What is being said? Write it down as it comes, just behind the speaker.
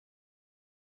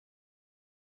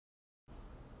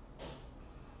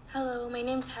my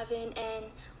name's Heaven, and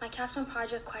my capstone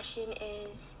project question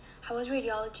is, how has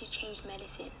radiology changed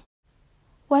medicine?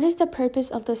 What is the purpose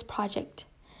of this project?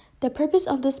 The purpose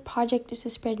of this project is to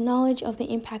spread knowledge of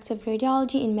the impacts of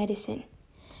radiology in medicine.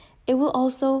 It will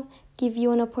also give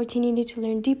you an opportunity to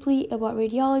learn deeply about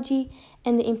radiology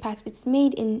and the impact it's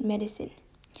made in medicine.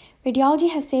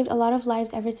 Radiology has saved a lot of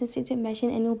lives ever since its invention,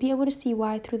 and you'll be able to see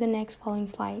why through the next following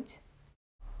slides.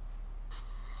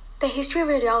 The history of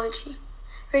radiology.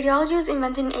 Radiology was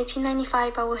invented in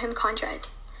 1895 by Wilhelm Conrad.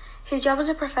 His job was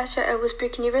a professor at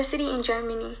Würzburg University in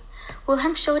Germany.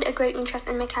 Wilhelm showed a great interest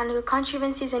in mechanical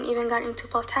contrivances and even got into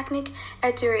Polytechnic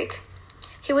at Zurich.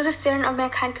 He was a student of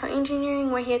mechanical engineering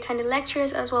where he attended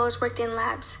lectures as well as worked in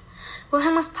labs.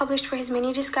 Wilhelm was published for his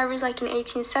many discoveries, like in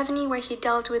 1870 where he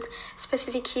dealt with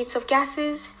specific heats of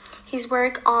gases, his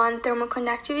work on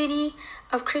thermoconductivity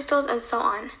of crystals, and so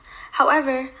on.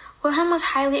 However, Wilhelm was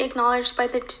highly acknowledged by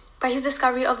his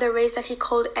discovery of the rays that he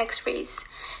called X-rays.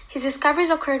 His discoveries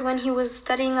occurred when he was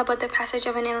studying about the passage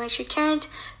of an electric current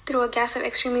through a gas of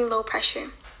extremely low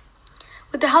pressure.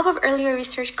 With the help of earlier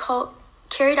research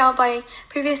carried out by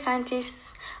previous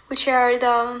scientists, which are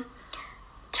the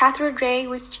cathode ray,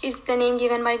 which is the name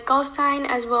given by Goldstein,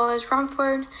 as well as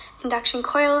Rumford induction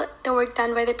coil, the work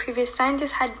done by the previous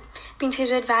scientists had been to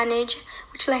his advantage,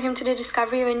 which led him to the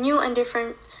discovery of a new and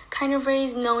different kind of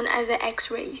rays known as the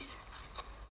X-rays.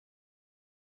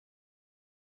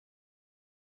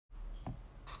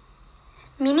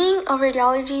 Meaning of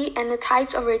radiology and the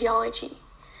types of radiology.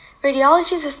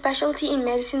 Radiology is a specialty in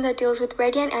medicine that deals with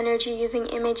radiant energy using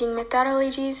imaging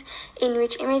methodologies in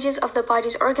which images of the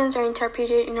body's organs are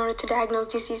interpreted in order to diagnose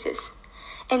diseases.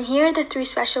 And here are the three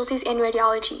specialties in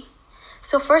radiology.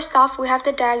 So first off, we have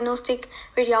the diagnostic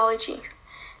radiology.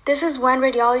 This is when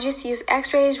radiologists use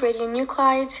X-rays,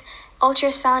 radionuclides,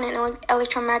 ultrasound, and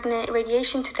electromagnetic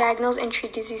radiation to diagnose and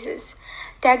treat diseases.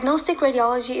 Diagnostic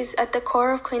radiology is at the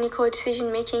core of clinical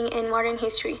decision-making in modern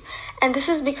history, and this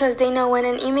is because they know when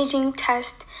an imaging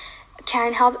test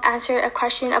can help answer a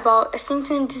question about a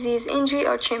symptom, disease, injury,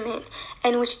 or treatment,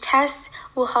 and which test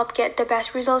will help get the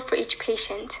best result for each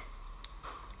patient.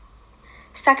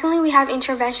 Secondly, we have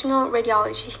interventional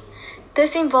radiology.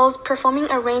 This involves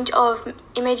performing a range of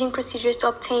imaging procedures to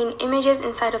obtain images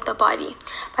inside of the body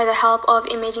by the help of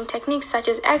imaging techniques such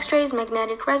as X-rays,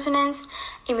 magnetic resonance,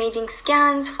 imaging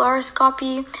scans,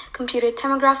 fluoroscopy, computed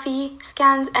tomography,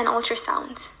 scans, and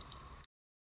ultrasounds.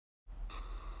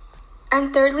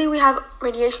 And thirdly, we have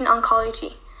radiation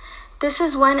oncology. This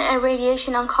is when a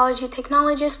radiation oncology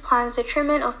technologist plans the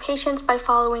treatment of patients by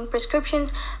following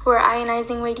prescriptions where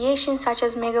ionizing radiation such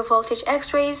as megavoltage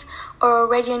X-rays or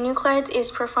radionuclides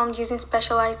is performed using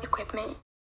specialized equipment.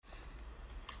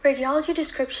 Radiology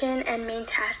description and main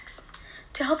tasks.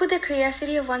 To help with the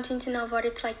curiosity of wanting to know what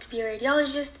it's like to be a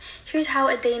radiologist, here's how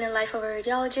a day in the life of a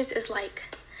radiologist is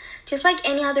like. Just like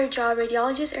any other job,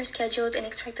 radiologists are scheduled and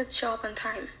expected to show up on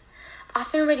time.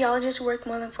 Often, radiologists work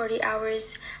more than 40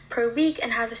 hours per week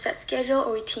and have a set schedule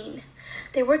or routine.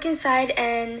 They work inside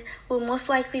and will most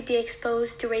likely be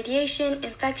exposed to radiation,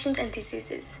 infections, and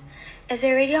diseases. As a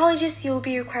radiologist, you'll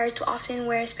be required to often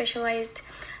wear specialized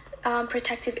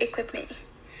protective equipment.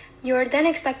 You're then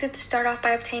expected to start off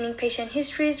by obtaining patient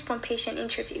histories from patient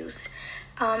interviews,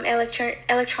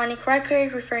 electronic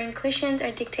record, referring clinicians,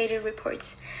 or dictated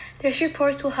reports. These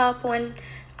reports will help when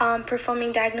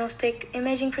performing diagnostic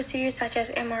imaging procedures such as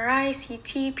MRI,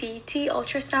 CT, PET,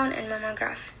 ultrasound, and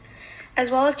mammograph,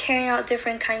 as well as carrying out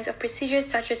different kinds of procedures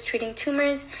such as treating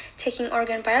tumors, taking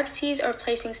organ biopsies, or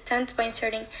placing stents by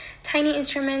inserting tiny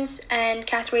instruments and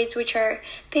catheters, which are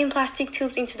thin plastic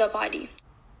tubes, into the body.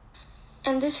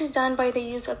 And this is done by the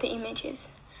use of the images.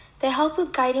 They help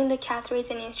with guiding the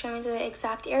catheters and instruments to the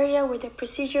exact area where the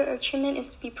procedure or treatment is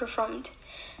to be performed.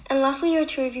 And lastly, you're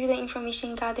to review the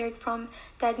information gathered from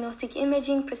diagnostic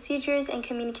imaging procedures and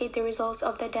communicate the results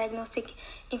of the diagnostic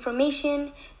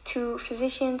information to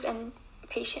physicians and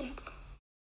patients.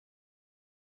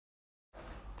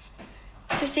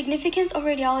 The significance of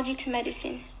radiology to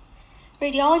medicine.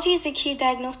 Radiology is a key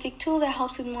diagnostic tool that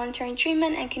helps with monitoring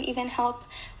treatment and can even help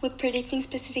with predicting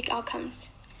specific outcomes.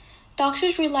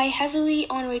 Doctors rely heavily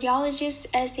on radiologists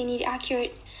as they need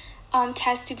accurate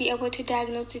tests to be able to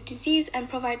diagnose the disease and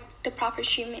provide the proper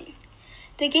treatment.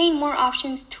 They gain more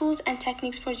options, tools, and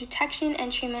techniques for detection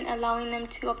and treatment, allowing them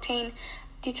to obtain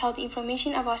detailed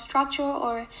information about structural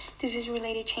or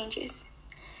disease-related changes.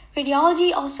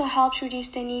 Radiology also helps reduce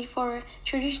the need for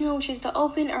traditional, which is the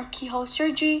open or keyhole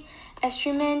surgery, as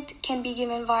treatment can be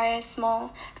given via a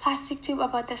small plastic tube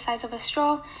about the size of a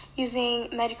straw using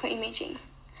medical imaging.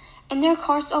 In their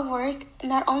course of work,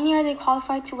 not only are they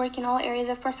qualified to work in all areas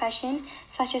of profession,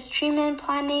 such as treatment,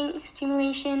 planning,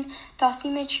 stimulation,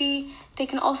 dosimetry, they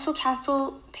can also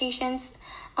counsel patients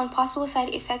on possible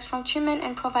side effects from treatment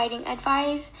and providing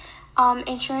advice,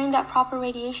 ensuring that proper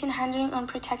radiation handling and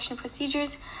protection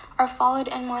procedures are followed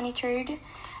and monitored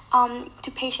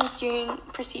to patients during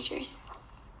procedures.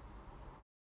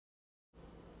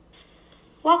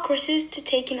 What courses to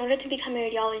take in order to become a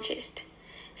radiologist?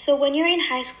 So when you're in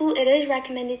high school, it is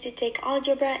recommended to take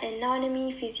algebra,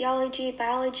 anatomy, physiology,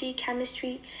 biology,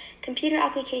 chemistry, computer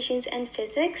applications, and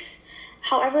physics.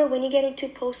 However, when you get into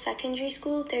post-secondary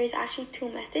school, there is actually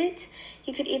two methods.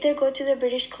 You could either go to the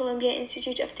British Columbia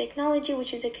Institute of Technology,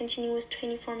 which is a continuous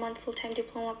 24-month full-time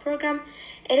diploma program.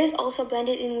 It is also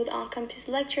blended in with on-campus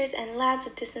lectures and labs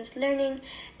with distance learning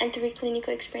and 3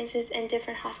 clinical experiences in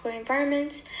different hospital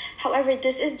environments. However,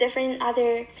 this is different in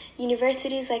other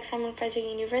universities like Simon Fraser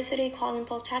University, Colin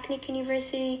Polytechnic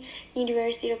University,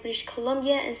 University of British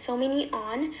Columbia, and so many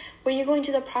on, where you go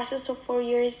into the process of 4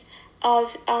 years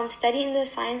of study in the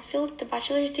science field, the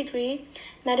bachelor's degree,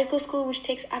 medical school, which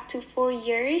takes up to 4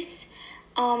 years,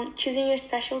 choosing your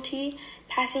specialty,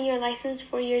 passing your license,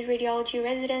 4 years radiology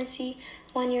residency,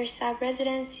 1 year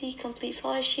sub-residency, complete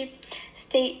fellowship,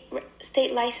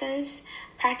 state license,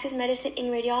 practice medicine in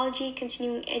radiology,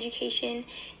 continuing education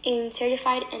in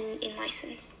certified and in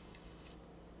license.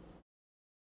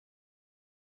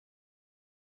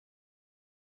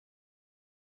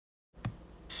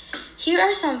 Here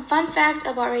are some fun facts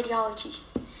about radiology.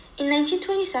 In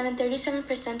 1927,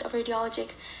 37% of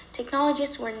radiologic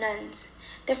technologists were nuns.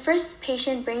 The first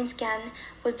patient brain scan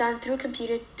was done through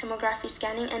computed tomography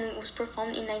scanning and it was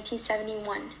performed in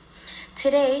 1971.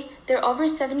 Today, there are over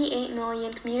 78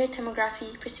 million computed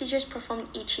tomography procedures performed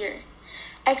each year.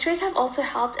 X-rays have also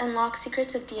helped unlock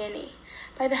secrets of DNA.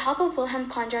 By the help of Wilhelm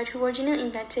Conrad, who originally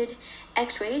invented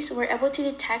X-rays, we were able to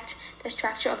detect the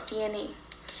structure of DNA.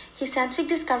 His scientific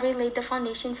discovery laid the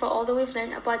foundation for all that we've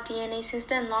learned about DNA since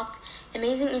then, unlocked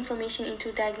amazing information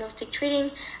into diagnostic treating,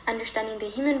 understanding the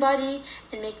human body,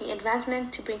 and making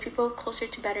advancements to bring people closer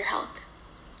to better health.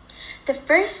 The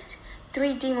first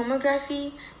 3D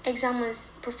mammography exam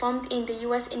was performed in the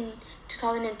US in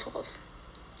 2012.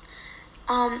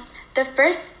 The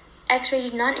first X-ray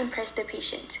did not impress the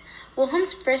patient.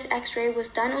 Wilhelm's first X-ray was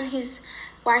done on his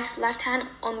wife's left hand,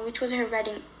 on which was her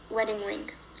wedding ring.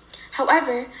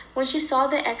 However, when she saw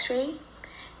the X-ray,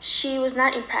 she was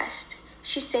not impressed.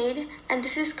 She said, "And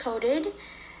this is coded,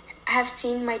 I have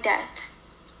seen my death."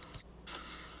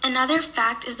 Another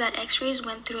fact is that X-rays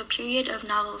went through a period of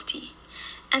novelty.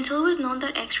 Until it was known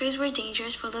that X-rays were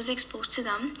dangerous for those exposed to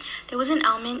them, there was an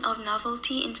element of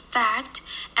novelty. In fact,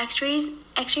 X-ray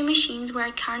machines were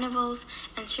at carnivals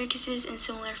and circuses in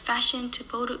similar fashion to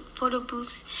photo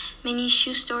booths. Many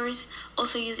shoe stores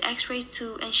also use X-rays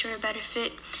to ensure a better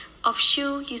fit of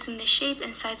shoe using the shape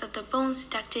and size of the bones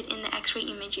detected in the X-ray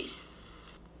images.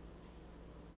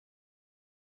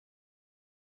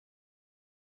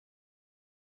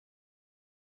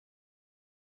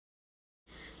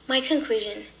 My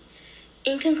conclusion.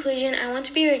 In conclusion, I want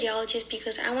to be a radiologist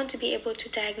because I want to be able to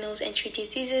diagnose and treat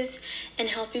diseases and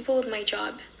help people with my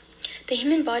job. The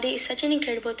human body is such an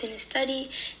incredible thing to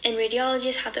study, and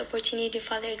radiologists have the opportunity to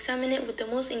further examine it with the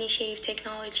most innovative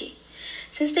technology.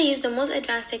 Since they use the most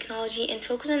advanced technology and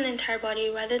focus on the entire body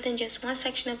rather than just one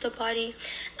section of the body,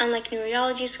 unlike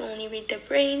neurologists who only read the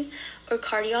brain or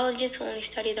cardiologists who only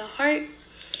study the heart,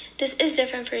 this is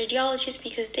different for radiologists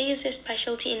because they use their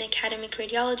specialty in academic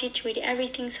radiology to read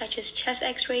everything such as chest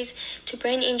x-rays to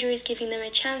brain injuries, giving them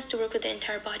a chance to work with the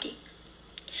entire body.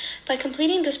 By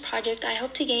completing this project, I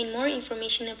hope to gain more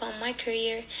information about my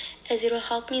career, as it will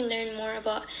help me learn more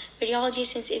about radiology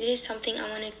since it is something I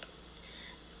want to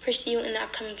pursue in the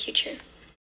upcoming future.